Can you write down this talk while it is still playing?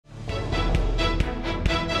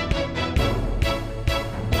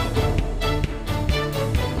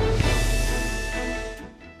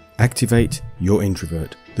Activate Your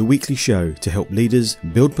Introvert, the weekly show to help leaders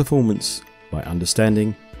build performance by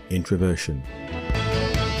understanding introversion.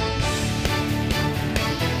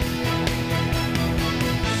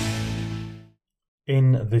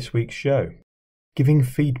 In this week's show, giving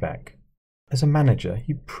feedback. As a manager,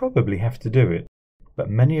 you probably have to do it,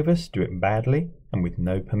 but many of us do it badly and with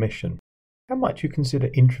no permission. How might you consider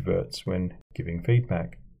introverts when giving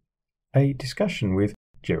feedback? A discussion with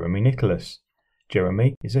Jeremy Nicholas.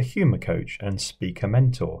 Jeremy is a humour coach and speaker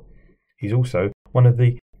mentor. He's also one of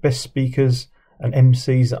the best speakers and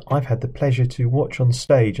MCs that I've had the pleasure to watch on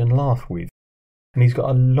stage and laugh with. And he's got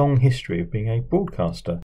a long history of being a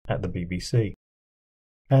broadcaster at the BBC.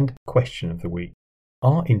 And question of the week.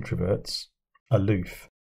 Are introverts aloof?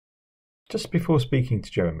 Just before speaking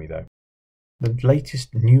to Jeremy though, the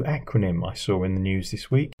latest new acronym I saw in the news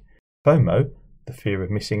this week, FOMO, the fear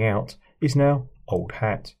of missing out, is now old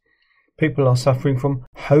hat. People are suffering from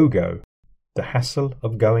HOGO, the hassle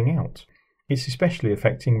of going out. It's especially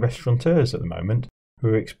affecting restaurateurs at the moment, who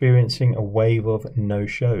are experiencing a wave of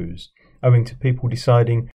no-shows, owing to people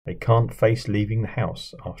deciding they can't face leaving the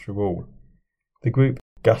house after all. The group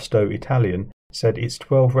Gusto Italian said its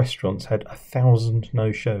 12 restaurants had 1,000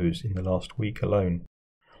 no-shows in the last week alone.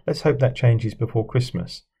 Let's hope that changes before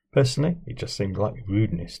Christmas. Personally, it just seemed like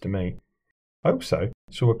rudeness to me. I also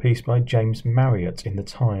saw a piece by James Marriott in the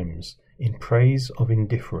Times in praise of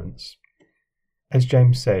indifference. As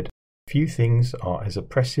James said, few things are as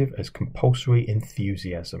oppressive as compulsory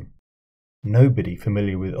enthusiasm. Nobody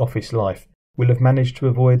familiar with office life will have managed to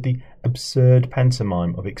avoid the absurd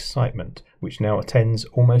pantomime of excitement which now attends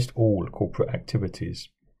almost all corporate activities.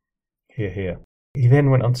 Hear, hear. He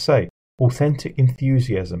then went on to say, authentic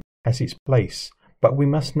enthusiasm has its place, but we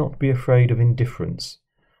must not be afraid of indifference,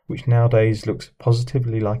 which nowadays looks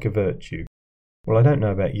positively like a virtue. Well, I don't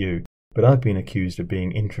know about you, but I've been accused of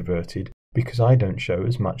being introverted because I don't show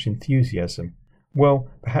as much enthusiasm. Well,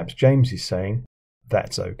 perhaps James is saying,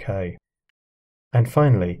 that's okay. And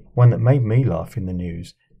finally, one that made me laugh in the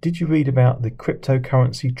news. Did you read about the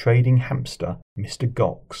cryptocurrency trading hamster, Mr.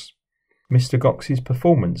 Gox? Mr. Gox's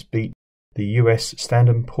performance beat the US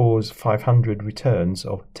Standard & Poor's 500 returns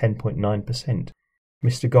of 10.9%.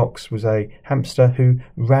 Mr. Gox was a hamster who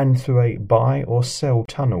ran through a buy or sell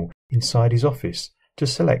tunnel inside his office to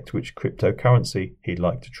select which cryptocurrency he'd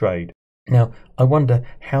like to trade. Now, I wonder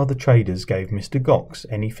how the traders gave Mr. Gox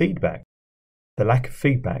any feedback. The lack of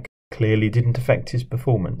feedback clearly didn't affect his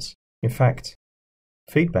performance. In fact,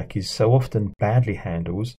 feedback is so often badly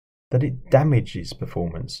handled that it damages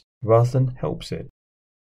performance rather than helps it.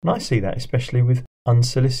 And I see that especially with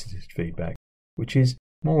unsolicited feedback, which is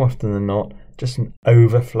more often than not just an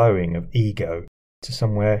overflowing of ego to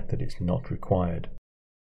somewhere that it's not required.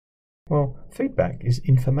 Well, feedback is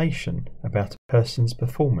information about a person's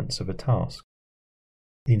performance of a task.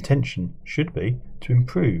 The intention should be to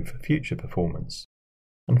improve future performance.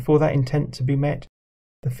 And for that intent to be met,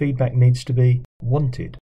 the feedback needs to be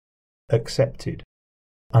wanted, accepted,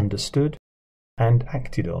 understood, and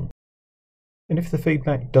acted on. And if the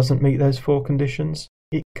feedback doesn't meet those four conditions,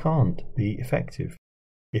 it can't be effective.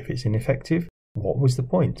 If it's ineffective, what was the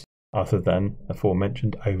point, other than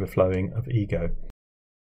aforementioned overflowing of ego?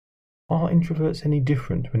 Are introverts any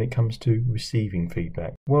different when it comes to receiving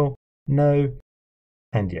feedback? Well, no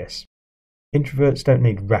and yes. Introverts don't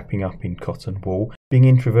need wrapping up in cotton wool. Being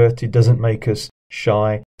introverted doesn't make us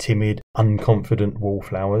shy, timid, unconfident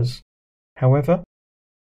wallflowers. However,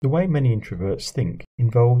 the way many introverts think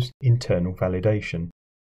involves internal validation.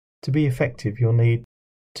 To be effective, you'll need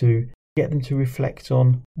to get them to reflect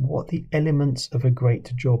on what the elements of a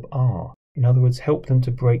great job are. In other words, help them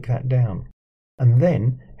to break that down, and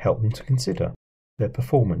then help them to consider their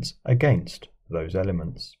performance against those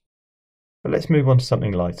elements. But let's move on to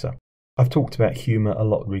something lighter. I've talked about humour a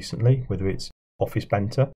lot recently, whether it's office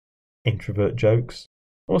banter, introvert jokes,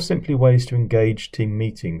 or simply ways to engage team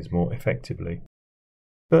meetings more effectively.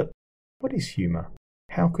 But what is humour?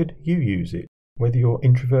 How could you use it, whether you're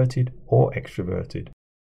introverted or extroverted?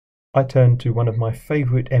 I turned to one of my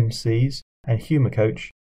favourite MCs and humour coach,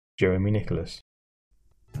 Jeremy Nicholas.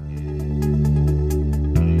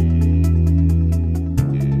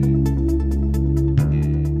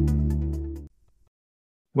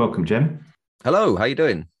 Welcome, Jem. Hello, how you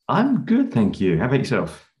doing? I'm good, thank you. How about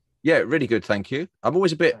yourself? Yeah, really good, thank you. I'm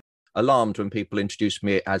always a bit alarmed when people introduce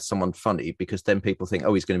me as someone funny, because then people think,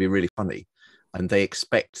 oh, he's going to be really funny. And they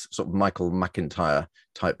expect sort of Michael McIntyre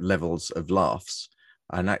type levels of laughs.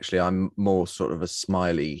 And actually, I'm more sort of a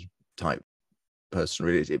smiley type person,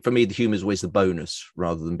 really. For me, the humour is always the bonus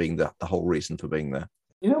rather than being the whole reason for being there.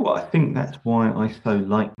 You know what? I think that's why I so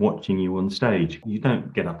like watching you on stage. You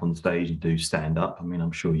don't get up on stage and do stand up. I mean,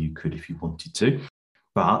 I'm sure you could if you wanted to,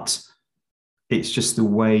 but it's just the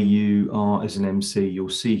way you are as an MC. You'll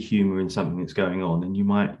see humor in something that's going on, and you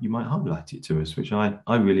might highlight it to us, which I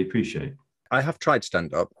really appreciate. I have tried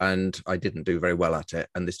stand up and I didn't do very well at it.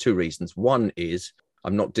 And there's two reasons. One is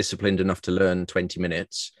I'm not disciplined enough to learn 20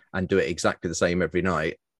 minutes and do it exactly the same every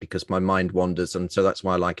night because my mind wanders. And so that's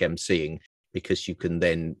why I like emceeing, because you can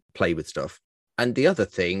then play with stuff. And the other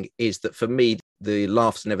thing is that for me, the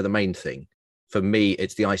laughs are never the main thing. For me,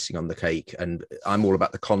 it's the icing on the cake. And I'm all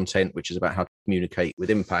about the content, which is about how to communicate with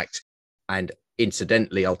impact. And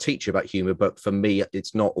incidentally, I'll teach you about humor, but for me,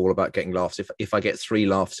 it's not all about getting laughs. If I get 3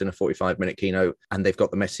 laughs in a 45-minute keynote and they've got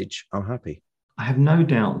the message, I'm happy. I have no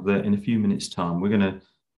doubt that in a few minutes' time, we're going to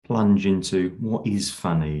plunge into what is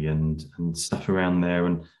funny and stuff around there,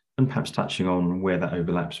 and perhaps touching on where that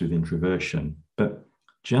overlaps with introversion. But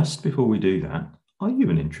just before we do that, are you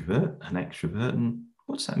an introvert, an extrovert, and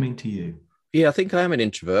what's that mean to you? Yeah, I think I am an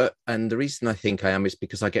introvert. And the reason I think I am is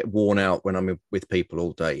because I get worn out when I'm with people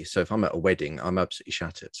all day. So if I'm at a wedding, I'm absolutely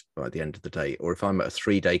shattered by the end of the day. Or if I'm at a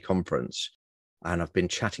 3-day conference and I've been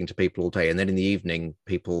chatting to people all day, and then in the evening,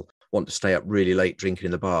 people want to stay up really late drinking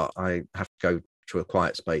in the bar, I have to go to a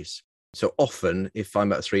quiet space. So often, if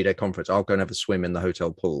I'm at a 3-day conference, I'll go and have a swim in the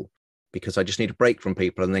hotel pool because I just need a break from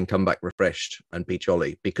people and then come back refreshed and be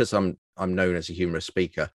jolly. Because I'm known as a humorous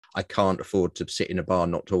speaker, I can't afford to sit in a bar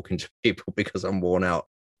not talking to people because I'm worn out,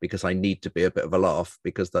 because I need to be a bit of a laugh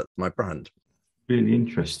because that's my brand. Really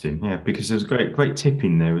interesting, yeah, because there's a great tip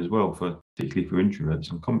in there as well for particularly for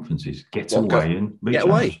introverts on conferences. Get What go away and get reach others.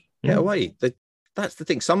 away, get Yeah. away. That's the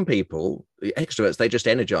thing. Some people, the extroverts, they just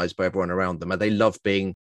energized by everyone around them and they love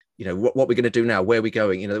being, what we're going to do now, where are we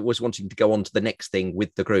going? They're always wanting to go on to the next thing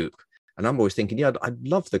with the group. And I'm always thinking, yeah, I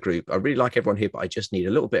love the group. I really like everyone here, but I just need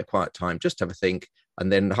a little bit of quiet time, just to have a think.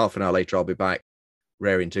 And then half an hour later, I'll be back,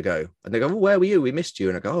 raring to go. And they go, well, where were you? We missed you.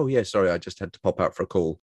 And I go, oh, yeah, sorry, I just had to pop out for a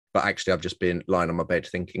call. But actually, I've just been lying on my bed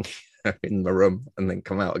thinking in my room and then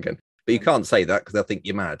come out again. But you can't say that because they'll think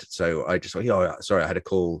you're mad. So I just go, yeah, sorry, I had a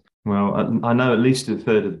call. Well, I know at least a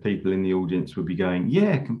third of the people in the audience will be going,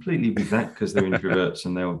 yeah, completely with that because they're introverts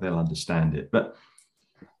and they'll understand it. But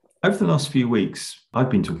over the last few weeks, I've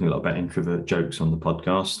been talking a lot about introvert jokes on the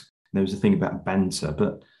podcast. There was a thing about banter,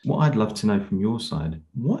 but what I'd love to know from your side,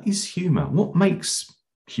 what is humor? What makes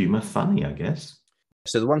humor funny, I guess?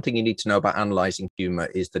 So the one thing you need to know about analyzing humor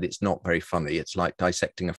is that it's not very funny. It's like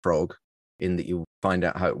dissecting a frog, in that you find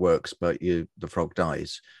out how it works, but the frog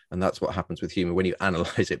dies. And that's what happens with humor when you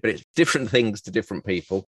analyze it. But it's different things to different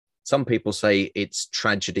people. Some people say it's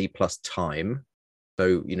tragedy plus time.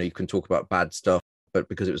 So, you can talk about bad stuff, but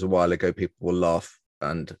because it was a while ago, people will laugh.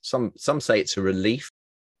 And some say it's a relief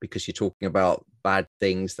because you're talking about bad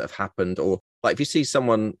things that have happened. Or like if you see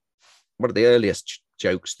someone, one of the earliest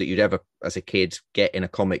jokes that you'd ever, as a kid, get in a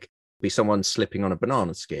comic be someone slipping on a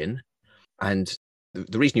banana skin. And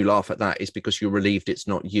the reason you laugh at that is because you're relieved it's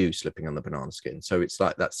not you slipping on the banana skin. So it's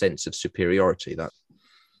like that sense of superiority.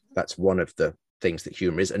 That's one of the things that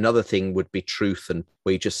humor is. Another thing would be truth, and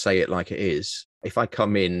where you just say it like it is. If I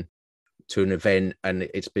come in to an event and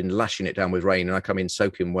it's been lashing it down with rain and I come in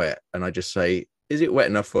soaking wet and I just say, is it wet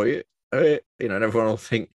enough for you? And everyone will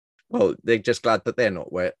think, well, they're just glad that they're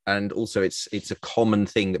not wet. And also it's a common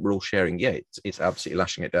thing that we're all sharing. Yeah, it's absolutely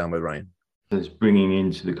lashing it down with rain. There's bringing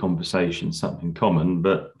into the conversation something common,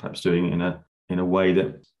 but perhaps doing it in a way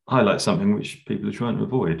that highlights something which people are trying to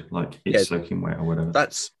avoid, like it's soaking wet or whatever.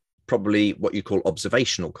 That's probably what you call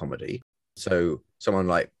observational comedy. So someone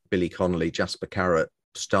like Billy Connolly, Jasper Carrott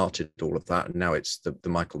started all of that, and now it's the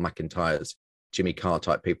Michael McIntyres, Jimmy Carr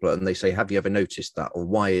type people, and they say, have you ever noticed that, or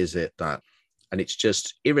why is it that? And it's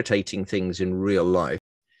just irritating things in real life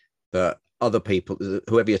that other people,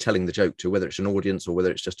 whoever you're telling the joke to, whether it's an audience or whether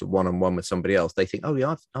it's just a one-on-one with somebody else, they think, oh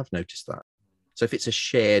yeah, I've noticed that. So if it's a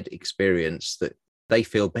shared experience, that they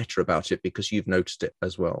feel better about it because you've noticed it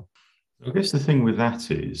as well. I guess the thing with that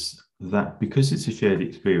is that because it's a shared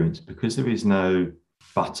experience, because there is no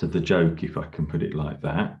butt of the joke, if I can put it like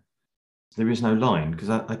that, there is no line. Because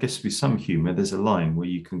I guess with some humor, there's a line where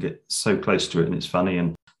you can get so close to it and it's funny,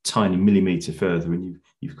 and tiny millimeter further and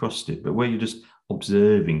you've crossed it. But where you're just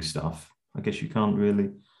observing stuff, I guess you can't really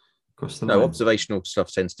cross the line. No, observational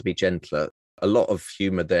stuff tends to be gentler. A lot of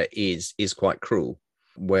humor there is quite cruel,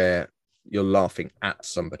 where you're laughing at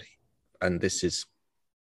somebody. And this is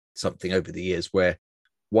something over the years where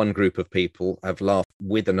one group of people have laughed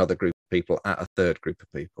with another group of people at a third group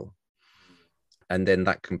of people. And then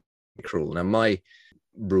that can be cruel. Now, my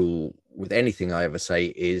rule with anything I ever say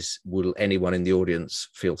is, will anyone in the audience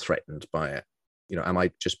feel threatened by it? am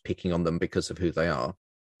I just picking on them because of who they are?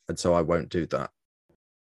 And so I won't do that.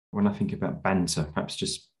 When I think about banter, perhaps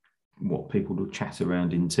just what people will chat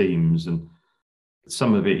around in teams, and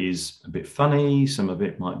some of it is a bit funny, some of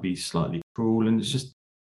it might be slightly cruel, and it's just,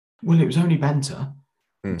 well, it was only banter.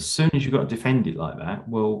 As soon as you've got to defend it like that,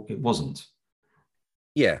 well, it wasn't.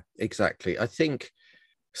 Yeah, exactly. I think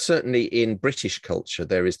certainly in British culture,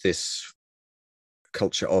 there is this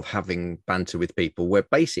culture of having banter with people where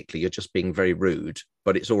basically you're just being very rude,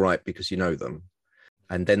 but it's all right because you know them.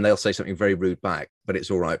 And then they'll say something very rude back, but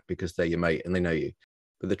it's all right because they're your mate and they know you.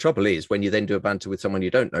 But the trouble is when you then do a banter with someone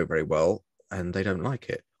you don't know very well and they don't like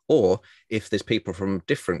it. Or if there's people from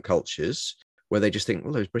different cultures where they just think,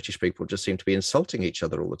 well, those British people just seem to be insulting each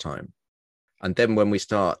other all the time. And then when we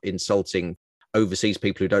start insulting overseas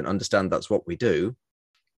people who don't understand that's what we do,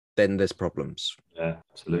 then there's problems. Yeah,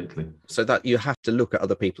 absolutely. So that you have to look at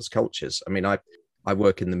other people's cultures. I mean, I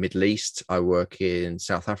work in the Middle East, I work in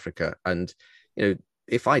South Africa, and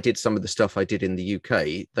if I did some of the stuff I did in the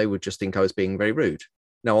UK, they would just think I was being very rude.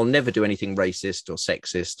 Now, I'll never do anything racist or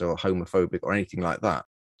sexist or homophobic or anything like that.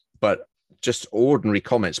 But just ordinary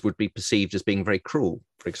comments would be perceived as being very cruel,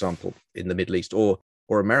 for example, in the Middle East or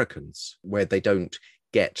Americans, where they don't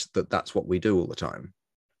get that that's what we do all the time.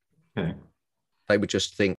 Okay. They would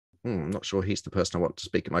just think, I'm not sure he's the person I want to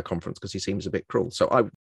speak at my conference because he seems a bit cruel.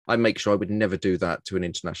 So I make sure I would never do that to an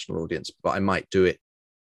international audience, but I might do it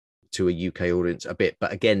to a UK audience a bit.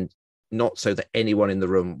 But again, not so that anyone in the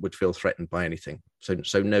room would feel threatened by anything.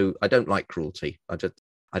 So no, I don't like cruelty. I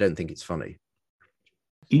don't think it's funny.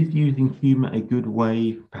 Is using humour a good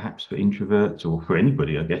way, perhaps for introverts or for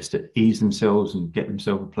anybody, I guess, to ease themselves and get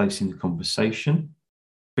themselves a place in the conversation?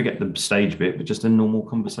 Forget the stage bit, but just a normal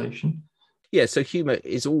conversation? Yeah, so humour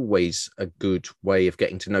is always a good way of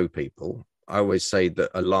getting to know people. I always say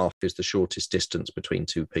that a laugh is the shortest distance between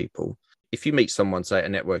two people. If you meet someone, say, at a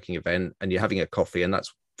networking event and you're having a coffee, and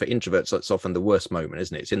that's, for introverts, that's often the worst moment,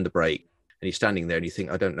 isn't it? It's in the break and you're standing there and you think,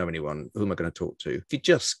 I don't know anyone. Who am I going to talk to? If you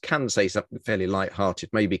just can say something fairly light-hearted,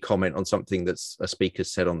 maybe comment on something that's a speaker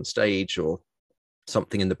said on the stage or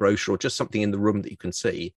something in the brochure or just something in the room that you can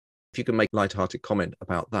see, if you can make a light-hearted comment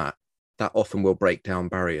about that, that often will break down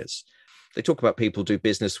barriers. They talk about people do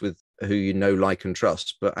business with who you know, like, and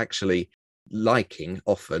trust, but actually liking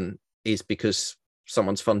often is because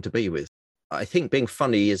someone's fun to be with. I think being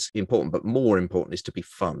funny is important, but more important is to be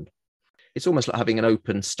fun. It's almost like having an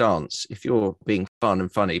open stance. If you're being fun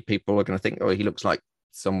and funny, people are going to think, oh, he looks like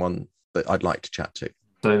someone that I'd like to chat to.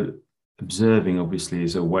 So observing obviously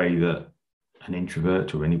is a way that an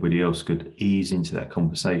introvert or anybody else could ease into that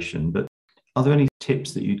conversation. But are there any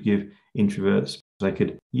tips that you'd give introverts so they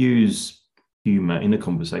could use humour in a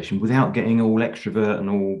conversation without getting all extrovert and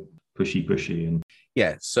all pushy and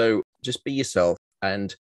yeah, so just be yourself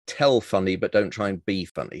and tell funny, but don't try and be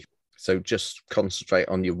funny. So just concentrate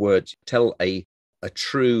on your words. Tell a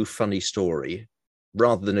true funny story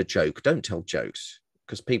rather than a joke. Don't tell jokes,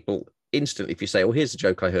 because people instantly, if you say, oh, here's a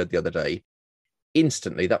joke I heard the other day,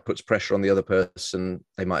 instantly that puts pressure on the other person.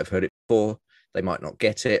 They might have heard it before, they might not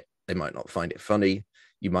get it, they might not find it funny.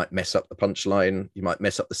 You might mess up the punchline. You might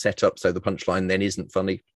mess up the setup, so the punchline then isn't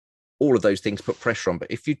funny. All of those things put pressure on.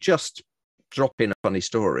 But if you just drop in a funny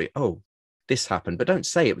story, oh, this happened, but don't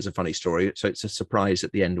say it was a funny story, so it's a surprise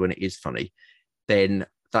at the end when it is funny, then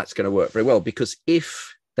that's going to work very well. Because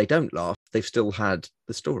if they don't laugh, they've still had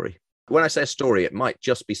the story. When I say a story, it might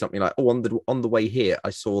just be something like, oh, on the way here,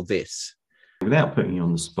 I saw this. Without putting you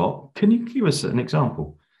on the spot, can you give us an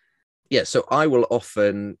example? Yeah, so I will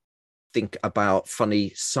often think about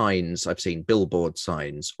funny signs I've seen, billboard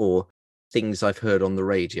signs, or things I've heard on the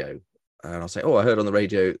radio. And I'll say, oh, I heard on the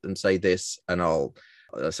radio and say this, and I'll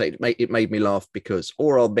say it made me laugh because,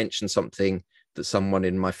 or I'll mention something that someone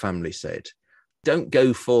in my family said. Don't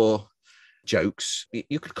go for jokes.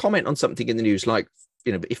 You could comment on something in the news, like,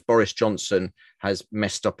 if Boris Johnson has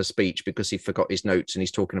messed up a speech because he forgot his notes and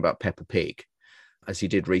he's talking about Peppa Pig, as he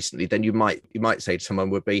did recently, then you might say to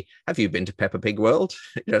someone would be, have you been to Peppa Pig World?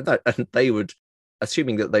 And they would,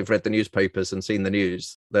 assuming that they've read the newspapers and seen the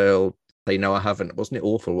news, they know I haven't. Wasn't it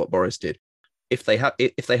awful what Boris did? If they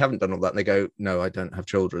haven't done all that and they go, no, I don't have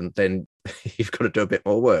children, then you've got to do a bit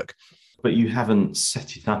more work. But you haven't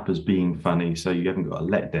set it up as being funny, so you haven't got a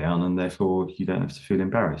letdown, and therefore you don't have to feel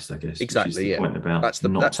embarrassed, I guess. Exactly, which is the yeah. point about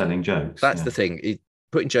not telling jokes. That's the thing.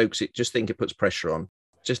 Putting jokes, just think it puts pressure on.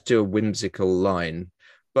 Just do a whimsical line.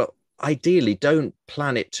 But ideally, don't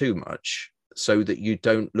plan it too much so that you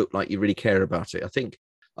don't look like you really care about it. I think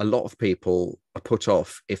a lot of people are put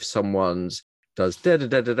off if someone's does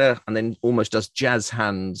da-da-da-da-da and then almost does jazz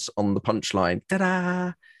hands on the punchline,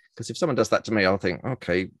 da-da. Because if someone does that to me, I'll think,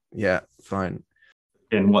 okay, yeah, fine.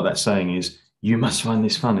 And what that's saying is, you must find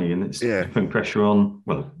this funny, and it's Yeah. putting pressure on,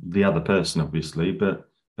 well, the other person, obviously, but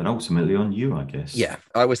ultimately on you, I guess. Yeah.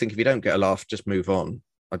 I always think if you don't get a laugh, just move on.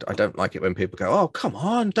 I don't like it when people go, oh, come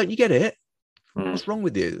on, don't you get it? What's wrong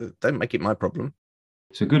with you? Don't make it my problem.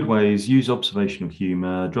 So good ways, use observational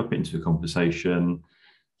humour, drop it into a conversation.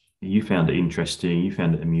 You found it interesting, you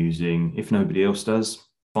found it amusing. If nobody else does,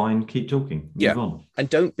 fine, keep talking, move on. And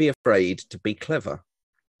don't be afraid to be clever.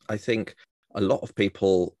 I think a lot of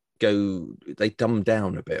people they dumb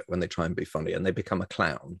down a bit when they try and be funny and they become a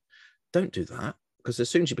clown. Don't do that, because as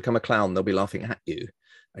soon as you become a clown, they'll be laughing at you.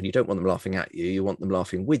 And you don't want them laughing at you, you want them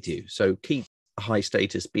laughing with you. So keep a high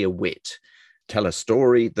status, be a wit, tell a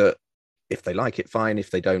story that if they like it, fine.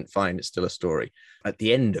 If they don't, fine, it's still a story. At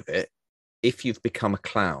the end of it, if you've become a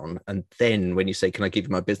clown, and then when you say, can I give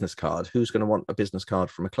you my business card? Who's going to want a business card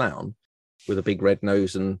from a clown with a big red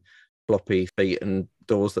nose and floppy feet and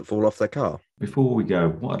doors that fall off their car? Before we go,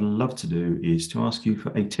 what I'd love to do is to ask you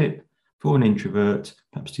for a tip for an introvert,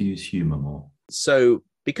 perhaps to use humour more. So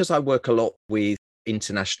because I work a lot with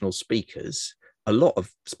international speakers, a lot of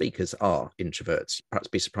speakers are introverts. Perhaps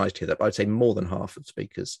be surprised to hear that, but I'd say more than half of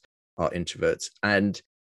speakers are introverts. And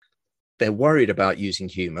they're worried about using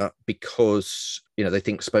humor because, they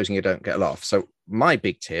think supposing you don't get a laugh. So my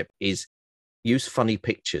big tip is use funny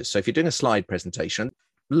pictures. So if you're doing a slide presentation,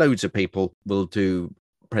 loads of people will do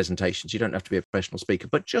presentations. You don't have to be a professional speaker,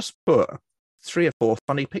 but just put 3 or 4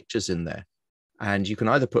 funny pictures in there. And you can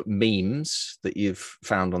either put memes that you've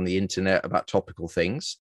found on the internet about topical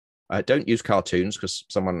things. Don't use cartoons because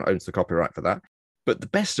someone owns the copyright for that. But the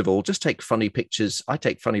best of all, just take funny pictures. I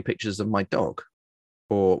take funny pictures of my dog.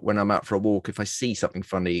 Or when I'm out for a walk, if I see something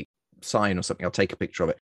funny, sign or something, I'll take a picture of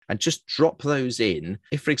it and just drop those in.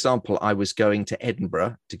 If, for example, I was going to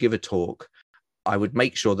Edinburgh to give a talk, I would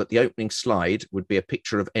make sure that the opening slide would be a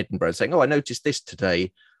picture of Edinburgh saying, oh, I noticed this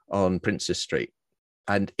today on Princess Street.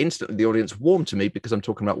 And instantly the audience warmed to me because I'm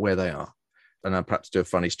talking about where they are. And I'll perhaps do a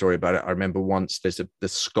funny story about it. I remember once there's the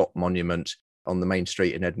Scott Monument on the main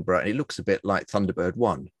street in Edinburgh, and it looks a bit like Thunderbird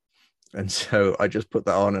 1. And so I just put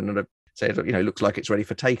that on and I said, it looks like it's ready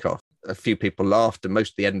for takeoff. A few people laughed, and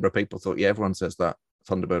most of the Edinburgh people thought, yeah, everyone says that.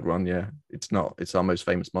 Thunderbird 1, yeah. It's not. It's our most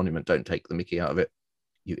famous monument. Don't take the mickey out of it,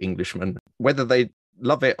 you Englishmen. Whether they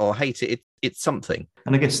love it or hate it, it's something.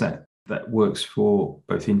 And I guess that works for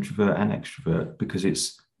both introvert and extrovert because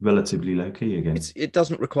it's relatively low key again. It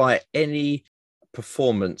doesn't require any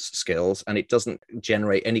performance skills, and it doesn't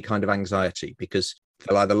generate any kind of anxiety because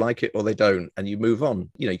they'll either like it or they don't, and you move on.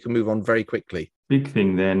 You can move on very quickly. Big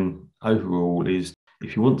thing then overall is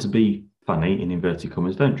if you want to be funny, in inverted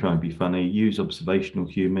commas, don't try and be funny. Use observational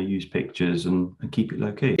humour, use pictures and keep it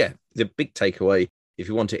low key. Yeah, the big takeaway, if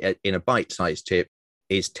you want it in a bite-sized tip,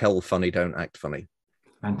 is tell funny, don't act funny.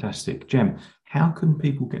 Fantastic. Jem, how can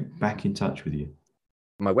people get back in touch with you?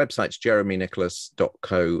 My website's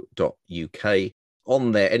jeremynicholas.co.uk.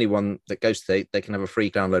 On there, anyone that goes to they can have a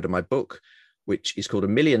free download of my book, which is called A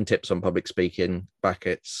Million Tips on Public Speaking,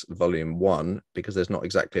 brackets, volume 1, because there's not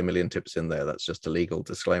exactly a million tips in there. That's just a legal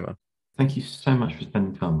disclaimer. Thank you so much for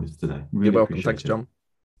spending time with us today. Really You're welcome. Thanks, John.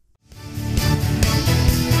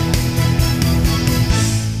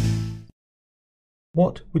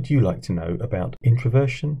 What would you like to know about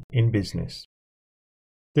introversion in business?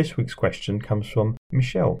 This week's question comes from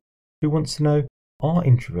Michelle, who wants to know, are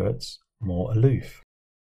introverts more aloof?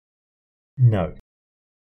 No.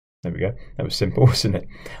 There we go. That was simple, wasn't it?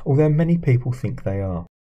 Although many people think they are.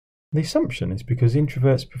 The assumption is because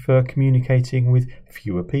introverts prefer communicating with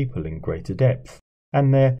fewer people in greater depth,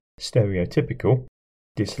 and their stereotypical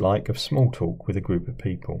dislike of small talk with a group of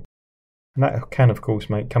people. And that can, of course,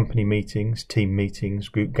 make company meetings, team meetings,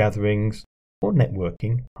 group gatherings, or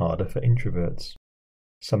networking harder for introverts.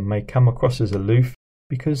 Some may come across as aloof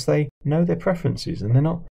because they know their preferences and they're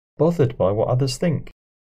not bothered by what others think.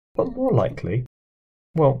 But more likely,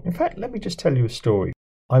 well, in fact, let me just tell you a story.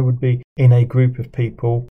 I would be in a group of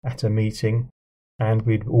people at a meeting and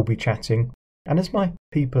we'd all be chatting. And as my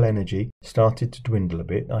people energy started to dwindle a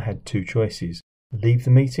bit, I had 2 choices: leave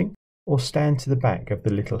the meeting or stand to the back of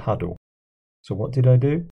the little huddle. So what did I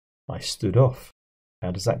do? I stood off.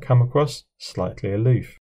 How does that come across? Slightly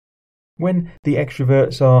aloof. When the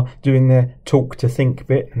extroverts are doing their talk to think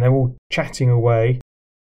bit and they're all chatting away,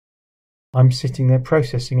 I'm sitting there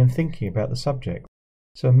processing and thinking about the subject.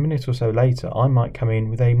 So a minute or so later, I might come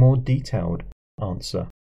in with a more detailed answer.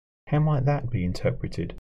 How might that be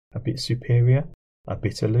interpreted? A bit superior? A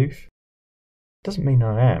bit aloof? Doesn't mean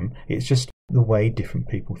I am, it's just the way different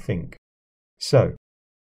people think. So,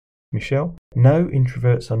 Michelle, no,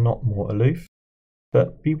 introverts are not more aloof,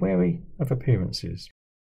 but be wary of appearances.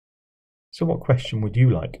 So what question would you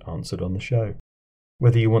like answered on the show?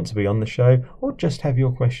 Whether you want to be on the show or just have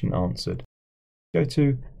your question answered, go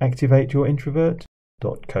to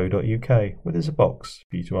activateyourintrovert.co.uk where there's a box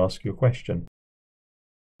for you to ask your question.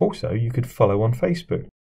 Also, you could follow on Facebook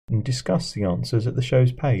and discuss the answers at the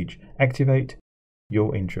show's page, Activate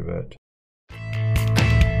Your Introvert.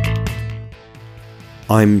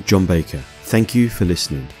 I'm John Baker. Thank you for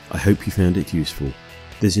listening. I hope you found it useful.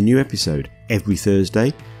 There's a new episode every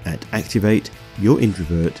Thursday at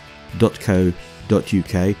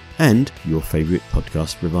activateyourintrovert.co.uk and your favourite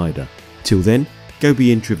podcast provider. Till then, go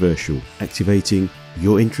be introversial, activating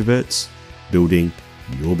your introverts, building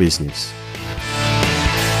your business.